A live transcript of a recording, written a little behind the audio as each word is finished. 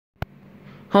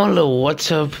Hello,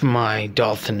 what's up, my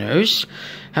dolphiners?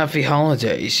 Happy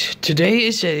holidays. Today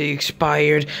is a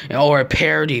expired or a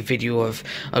parody video of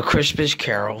A Christmas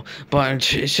Carol,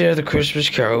 but instead of the Christmas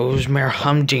Carol, it was mere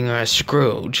humdinger as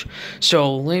Scrooge.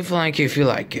 So leave a like if you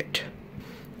like it.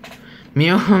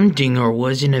 Mere Humdinger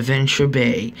was in Adventure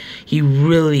Bay. He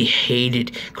really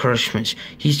hated Christmas.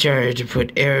 He started to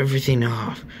put everything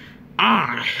off.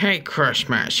 I hate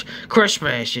Christmas.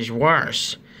 Christmas is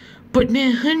worse. But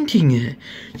Mere Humdinger,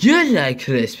 you like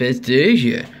Christmas, do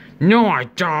you? No, I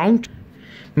don't.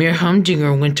 Mere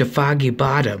Humdinger went to Foggy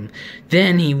Bottom.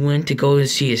 Then he went to go and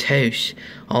see his house.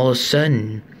 All of a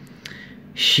sudden,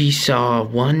 she saw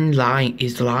one lion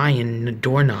in the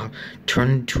doorknob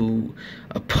turn to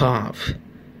a pup.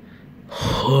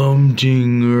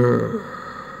 Humdinger.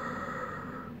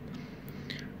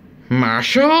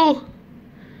 Marshall?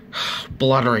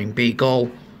 Bluttering beagle.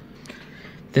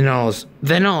 Then all of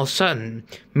a sudden,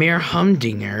 Mere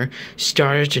Humdinger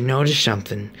started to notice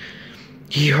something.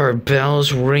 He heard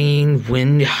bells ringing,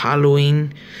 wind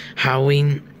howling.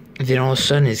 Then all of a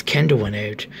sudden, his candle went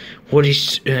out.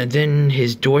 Then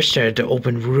his door started to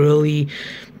open really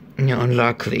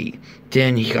unluckily.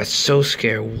 Then he got so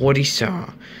scared. What he saw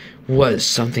was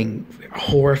something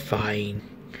horrifying.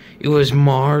 It was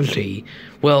Marley.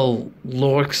 Well,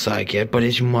 looks like it, but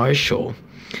it's Marshall.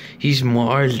 He's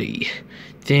Marley.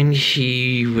 Then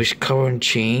he was covered in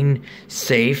chain,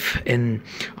 safe, and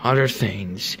other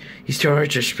things. He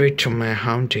started to speak to Mere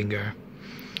Humdinger.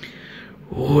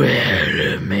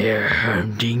 Well, Mere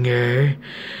Humdinger,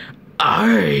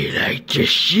 I like to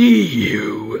see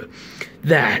you.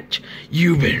 That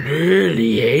you've been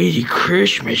really hating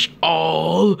Christmas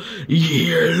all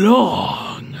year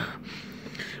long.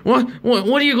 What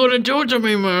are you going to do to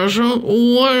me, Marshall?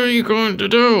 What are you going to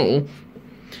do?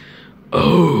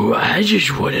 Oh, I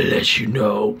just want to let you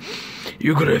know,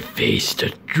 you're gonna face the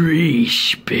three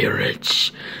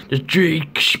spirits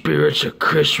of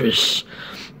Christmas.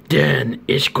 Then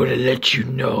it's gonna let you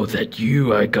know that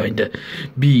you are going to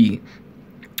be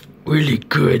really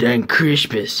good on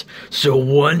Christmas. So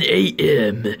 1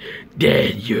 a.m.,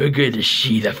 then you're gonna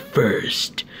see the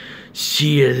first.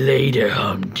 See you later,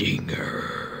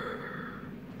 Humdinger.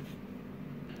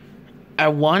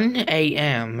 At 1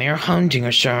 a.m., Mere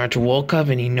Humdinger started to woke up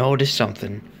and he noticed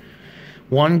something.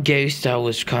 One ghost that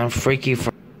was kind of freaky,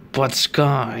 but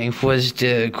Sky was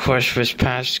the Christmas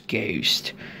past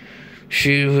ghost.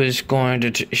 She's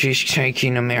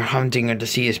taking a Mere Humdinger to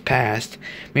see his past.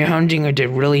 Mere Humdinger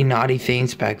did really naughty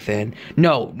things back then.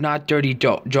 No, not dirty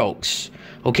jokes.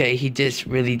 Okay, he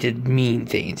really did mean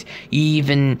things. He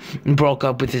even broke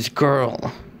up with his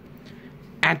girl.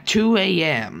 At 2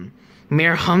 a.m.,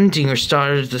 Mere Humdinger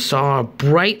started to saw a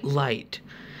bright light,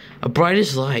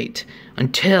 brightest light,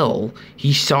 until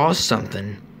he saw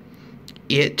something.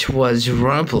 It was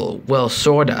Rumple. Well,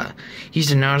 sorta.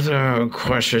 He's another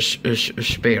Christmas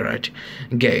spirit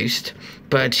ghost,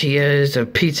 but he has a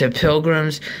pizza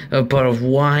pilgrims, a bottle of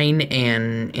wine,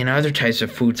 and other types of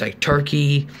foods like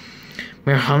turkey.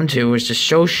 Mere Humdinger was just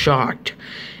so shocked.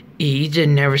 He had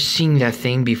never seen that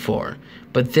thing before.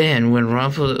 But then, when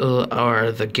Rumple,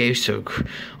 or the ghost of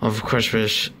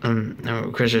Christmas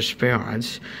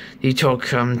spirits, he took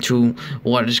him to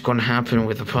what is going to happen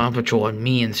with the Paw Patrol and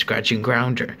me and Scratching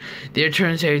Grounder. There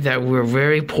turns out that we're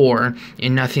very poor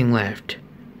and nothing left.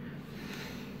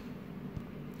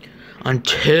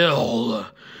 Until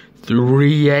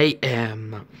 3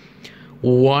 a.m.,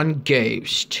 one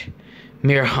ghost,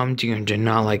 Mere Humdinger did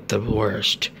not like the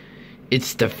worst.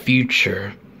 It's the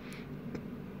future.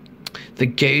 The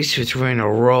ghost was wearing a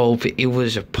robe. It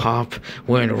was a pup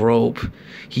wearing a robe.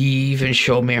 He even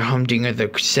showed Mere Humdinger the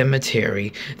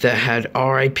cemetery that had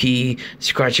R.I.P.,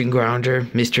 Scratching Grounder,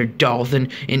 Mr.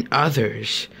 Dolphin, and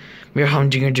others. Mere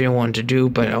Humdinger didn't want to do,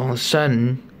 but all of a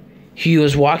sudden, he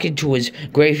was walking to his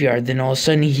graveyard. Then all of a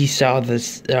sudden, he saw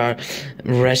this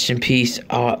rest in peace,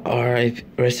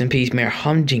 Mere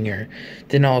Humdinger.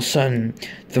 Then all of a sudden,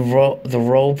 the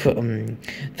robe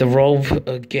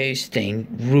ghost thing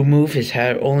removed his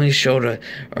head, only showed an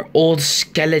old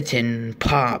skeleton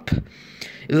pup.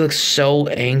 It looked so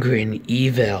angry and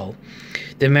evil.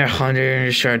 Then Mere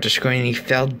Humdinger started to scream and he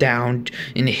fell down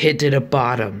and hit to the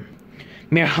bottom.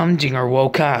 Mere Humdinger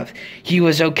woke up. He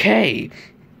was okay.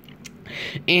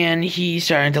 And he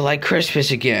started to like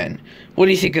Christmas again. What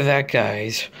do you think of that,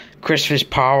 guys? Christmas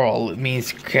Pawol, it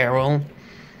means carol.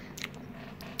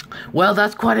 Well,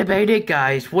 that's quite about it,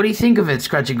 guys. What do you think of it,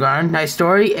 Scratchy Ground? Nice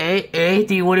story? What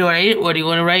do you want to rate it? What do you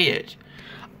want to rate it?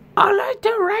 I like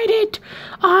to rate it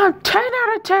 10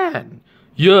 out of 10.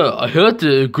 Yeah, I have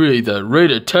to agree that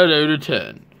rate it 10 out of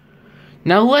 10.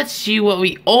 Now let's see what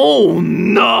we... Oh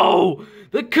no!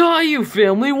 The Caillou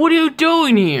family, what are you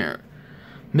doing here?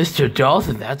 Mr.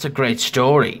 Dalton, that's a great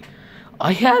story.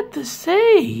 I had to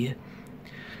say.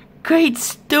 Great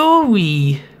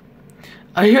story.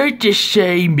 I heard to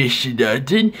say, Mr.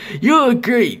 Dalton, you're a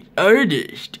great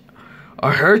artist.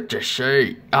 I have to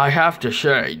say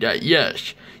that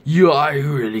yes, you are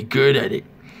really good at it.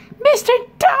 Mr.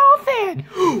 Dalton!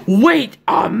 Wait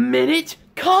a minute!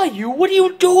 Caillou, what are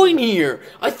you doing here?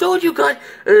 I thought you got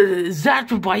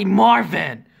zapped by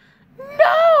Marvin.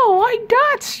 No, I'm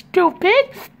not stupid.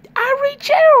 I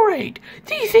regenerate.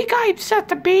 Do you think I'm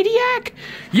such a maniac?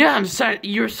 Yeah,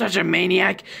 you're such a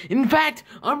maniac. In fact,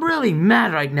 I'm really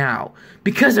mad right now.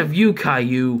 Because of you,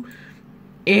 Caillou.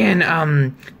 And,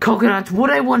 Coconuts, what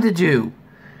I want to do.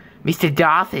 Mr.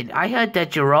 Dalton, I heard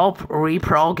that you're all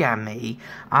reprogrammed me.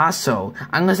 Also,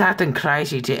 I'm just acting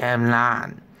crazy to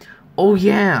land. Oh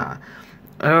yeah.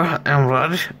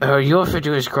 Your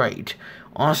video is great.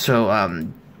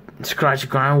 Also, Scratch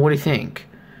Ground, what do you think?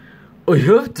 I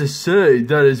have to say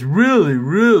that is really,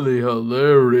 really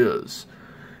hilarious.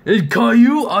 And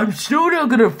Caillou, I'm still not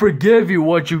gonna forgive you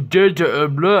what you did to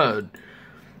Emlan.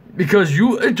 Because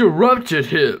you interrupted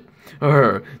him.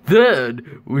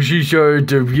 Then, she started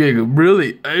to get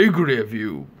really angry at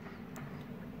you.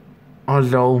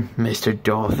 Hello, Mr.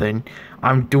 Dolphin.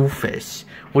 I'm d.u.f.u.s.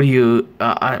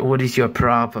 What is your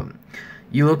problem?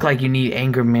 You look like you need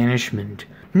anger management.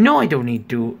 No, I don't need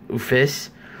d.u.f.u.s.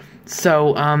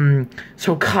 So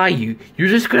Caillou, you're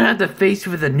just gonna have to face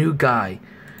with a new guy.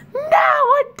 No,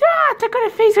 I'm not. I'm gonna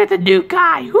face with a new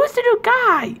guy. Who's the new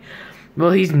guy?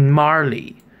 Well, he's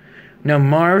Marley. Now,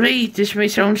 Marley, this may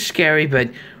sound scary,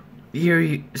 but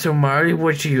so Marley,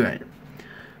 what you at?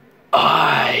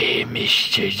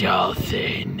 Mr.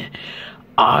 Dolphin,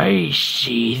 I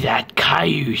see that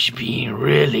Caillou's being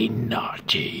really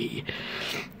naughty.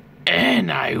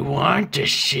 And I want to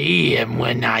see him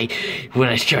when I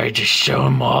started to show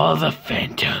him all the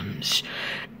phantoms.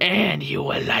 And he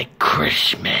will like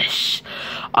Christmas.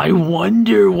 I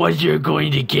wonder what you're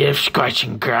going to give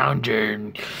Scratching Grounder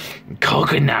and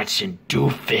Coconuts and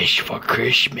d.u.f.u.s for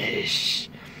Christmas.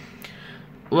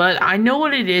 Well, I know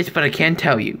what it is, but I can't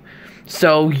tell you.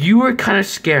 So, you were kind of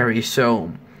scary,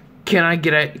 so... Can you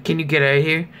get out of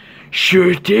here?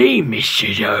 Sure thing,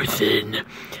 Mr. Dolphin.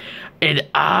 And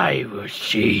I will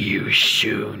see you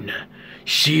soon.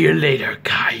 See you later,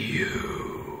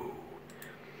 Caillou.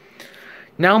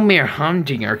 Now Mayor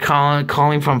Humdinger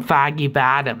calling from Faggy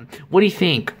Bottom. What do you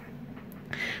think?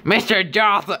 Mr.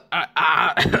 Dolphin,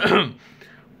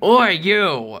 or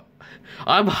you?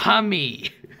 I'm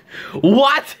Hummy.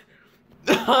 What?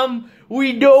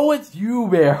 We know it's you,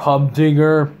 Mayor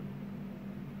Humdinger.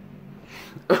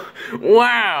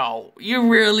 Wow, you're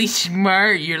really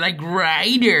smart. You're like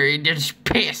Ryder and those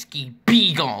pesky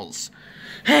beagles.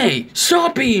 Hey,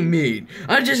 stop being mean.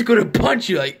 I'm just gonna punch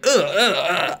you like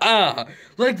that.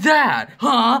 Like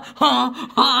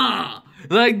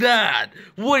that.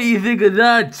 What do you think of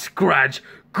that, Scratch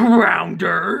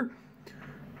Grounder?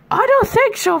 I don't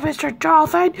think so, Mr.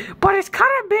 Dolphin, but it's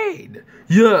kind of mean.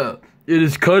 Yeah, it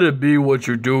is kind of mean what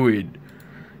you're doing.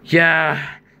 Yeah,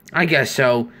 I guess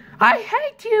so. I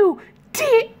hate you!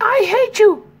 I hate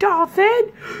you,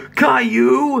 Dolphin!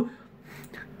 Caillou!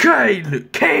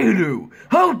 Caillou!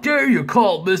 How dare you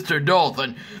call Mr.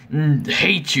 Dolphin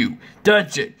hate you?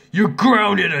 That's it. You're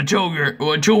grounded until we're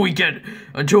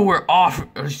off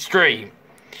stream.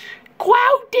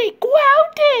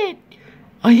 Grounded!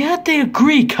 I have to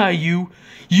agree, Caillou.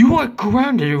 You are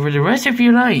grounded for the rest of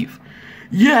your life.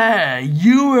 Yeah,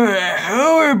 you were a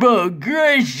horrible,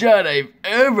 great shot I've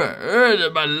ever heard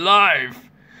in my life.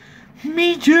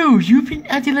 Me too. You've been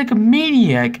acting like a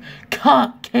maniac,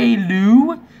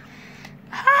 Caillou.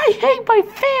 I hate my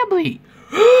family.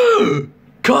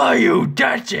 Caillou,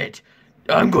 that's it.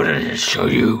 I'm gonna show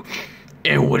you.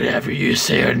 And whenever you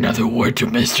say another word to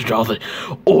Mr. Dolphin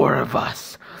or of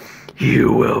us,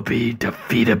 you will be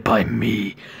defeated by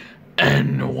me.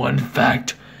 And one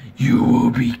fact, you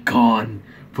will be gone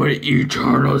for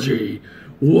eternity,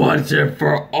 once and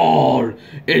for all,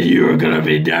 and you're gonna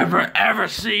be never ever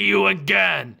see you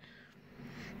again.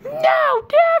 No,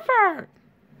 never!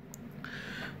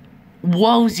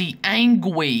 Wozy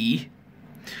angry.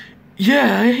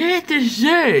 Yeah, I hate to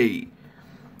say.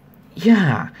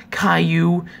 Yeah,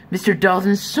 Caillou, Mr.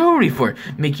 Dalton's sorry for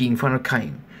making fun of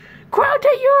Caillou.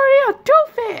 Grounded, you're a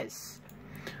d.u.f.u.s.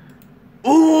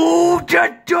 Oh,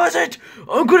 that does it!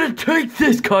 I'm gonna take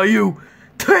this, Caillou!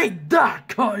 Take that,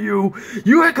 Caillou!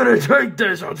 You ain't gonna take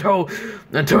this until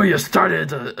you started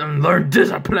to learn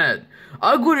discipline.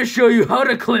 I'm gonna show you how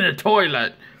to clean a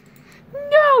toilet.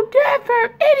 No,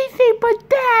 never. Anything but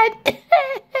that.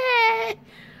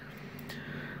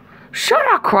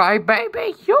 Should I cry,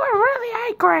 baby? You're really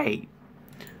angry.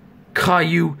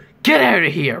 Caillou, get out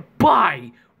of here.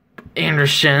 Bye,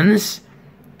 Andersons.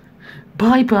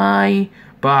 Bye-bye.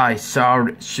 Bye,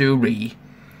 sorry.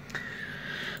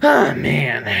 Oh,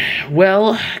 man.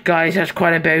 Well, guys, that's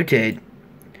quite about it.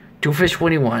 d.u.f.u.s, what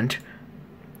do you want?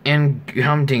 And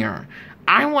humdinger.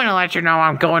 I want to let you know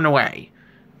I'm going away.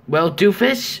 Well,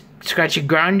 d.u.f.u.s, Scratchy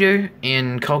Grounder,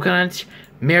 and Coconuts,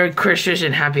 Merry Christmas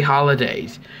and Happy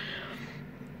Holidays.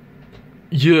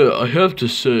 Yeah, I have to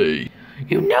say.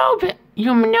 You know,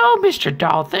 Mr.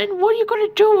 Dolphin, what are you going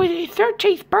to do with your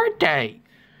 13th birthday?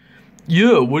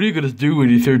 Yeah, what are you gonna do with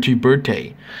your 13th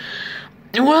birthday?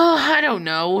 Well, I don't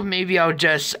know. Maybe I'll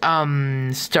just,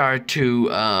 start to,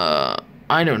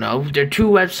 I don't know. There are two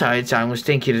websites I was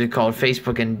thinking to call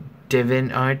Facebook and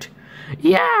DeviantArt.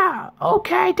 Yeah,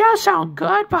 okay, that sounds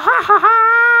good, but ha ha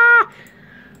ha!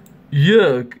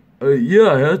 Yeah,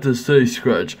 I have to say,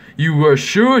 Scratch, you are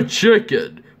sure a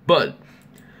chicken, but...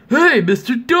 Hey,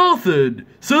 Mr. Dolphin!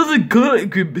 Something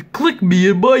clicked me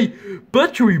in my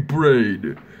battery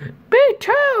brain! Me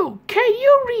too! Can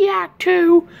you react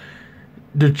to...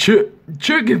 the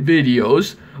chicken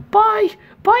videos? By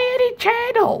any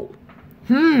channel?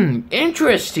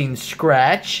 Interesting,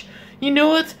 Scratch. You know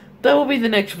what? That will be the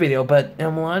next video, but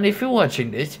Emmeline, if you're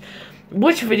watching this,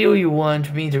 which video you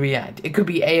want me to react? It could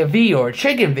be AFV or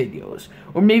chicken videos,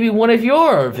 or maybe one of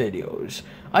your videos.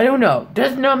 I don't know.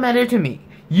 Does not matter to me.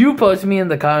 You post me in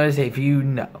the comments if you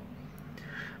know.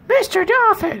 Mr.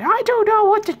 Dolphin, I don't know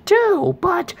what to do,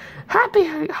 but happy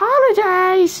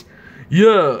holidays!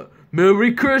 Yeah,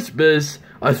 Merry Christmas!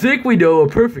 I think we know a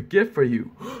perfect gift for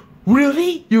you.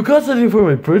 Really? You got something for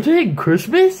my birthday and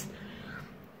Christmas?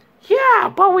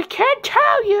 Yeah, but we can't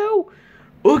tell you!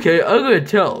 Okay, I'm gonna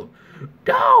tell him.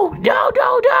 No,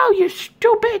 you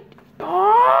stupid!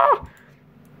 Oh!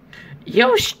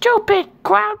 You stupid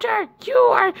Grounder!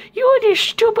 You and your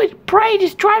stupid brain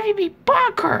is driving me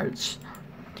bonkers!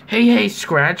 Hey,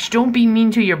 Scratch, don't be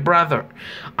mean to your brother.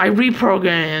 I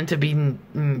reprogrammed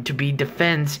him to be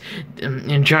defense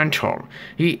and gentle.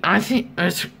 I think,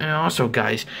 also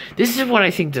guys, this is what I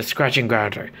think of Scratch and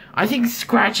Grounder. I think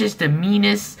Scratch is the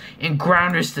meanest and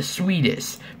Grounder's the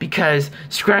sweetest. Because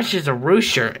Scratch is a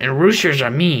rooster and roosters are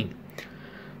mean.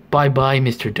 Bye-bye,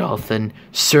 Mr. Dolphin.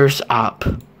 Surf's up.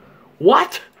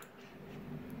 What?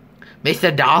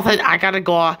 Mr. Dolphin, I gotta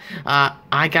go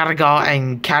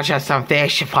and catch us some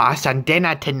fish for some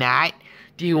dinner tonight.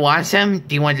 Do you want some?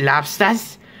 Do you want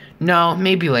lobsters? No,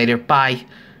 maybe later. Bye.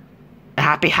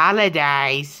 Happy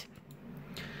holidays.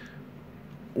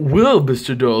 Well,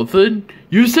 Mr. Dolphin,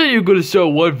 you said you're gonna show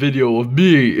one video of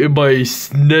me in my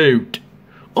snout.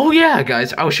 Oh yeah,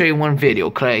 guys, I'll show you one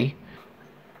video, Clay.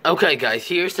 Okay, guys,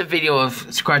 here's the video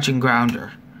of Scratch and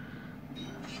Grounder.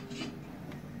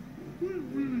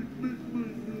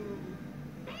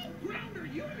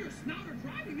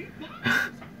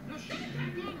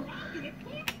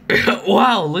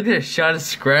 Wow, look at a shot of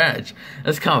Scratch.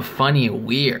 That's kind of funny and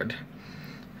weird.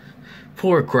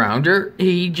 Poor Grounder,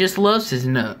 he just loves his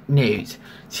nose.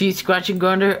 See, Scratch and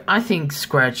Grounder, I think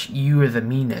Scratch, you are the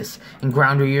meanest, and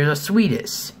Grounder, you're the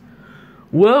sweetest.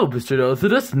 Well, Mr. Dolphin,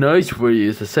 that's nice for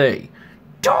you to say.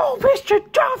 Oh, Mr.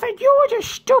 Dolphin, you and your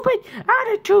stupid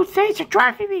attitude things are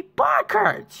driving me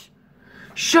bonkers.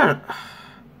 Shut up.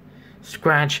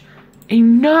 Scratch,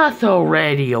 enough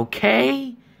already,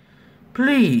 okay?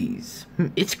 Please.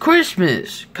 It's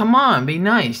Christmas. Come on, be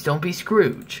nice. Don't be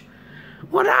Scrooge.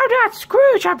 Well, I'm not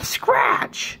Scrooge. I'm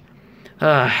Scratch.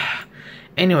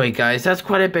 Anyway, guys, that's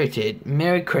quite about it.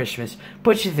 Merry Christmas.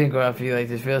 Put your finger up if you like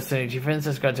this video. Send it to your friends.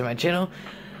 Subscribe to my channel.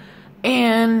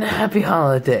 And happy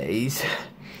holidays.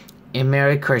 And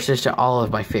Merry Christmas to all of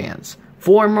my fans.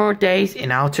 4 more days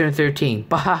and I'll turn 13.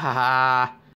 Bye.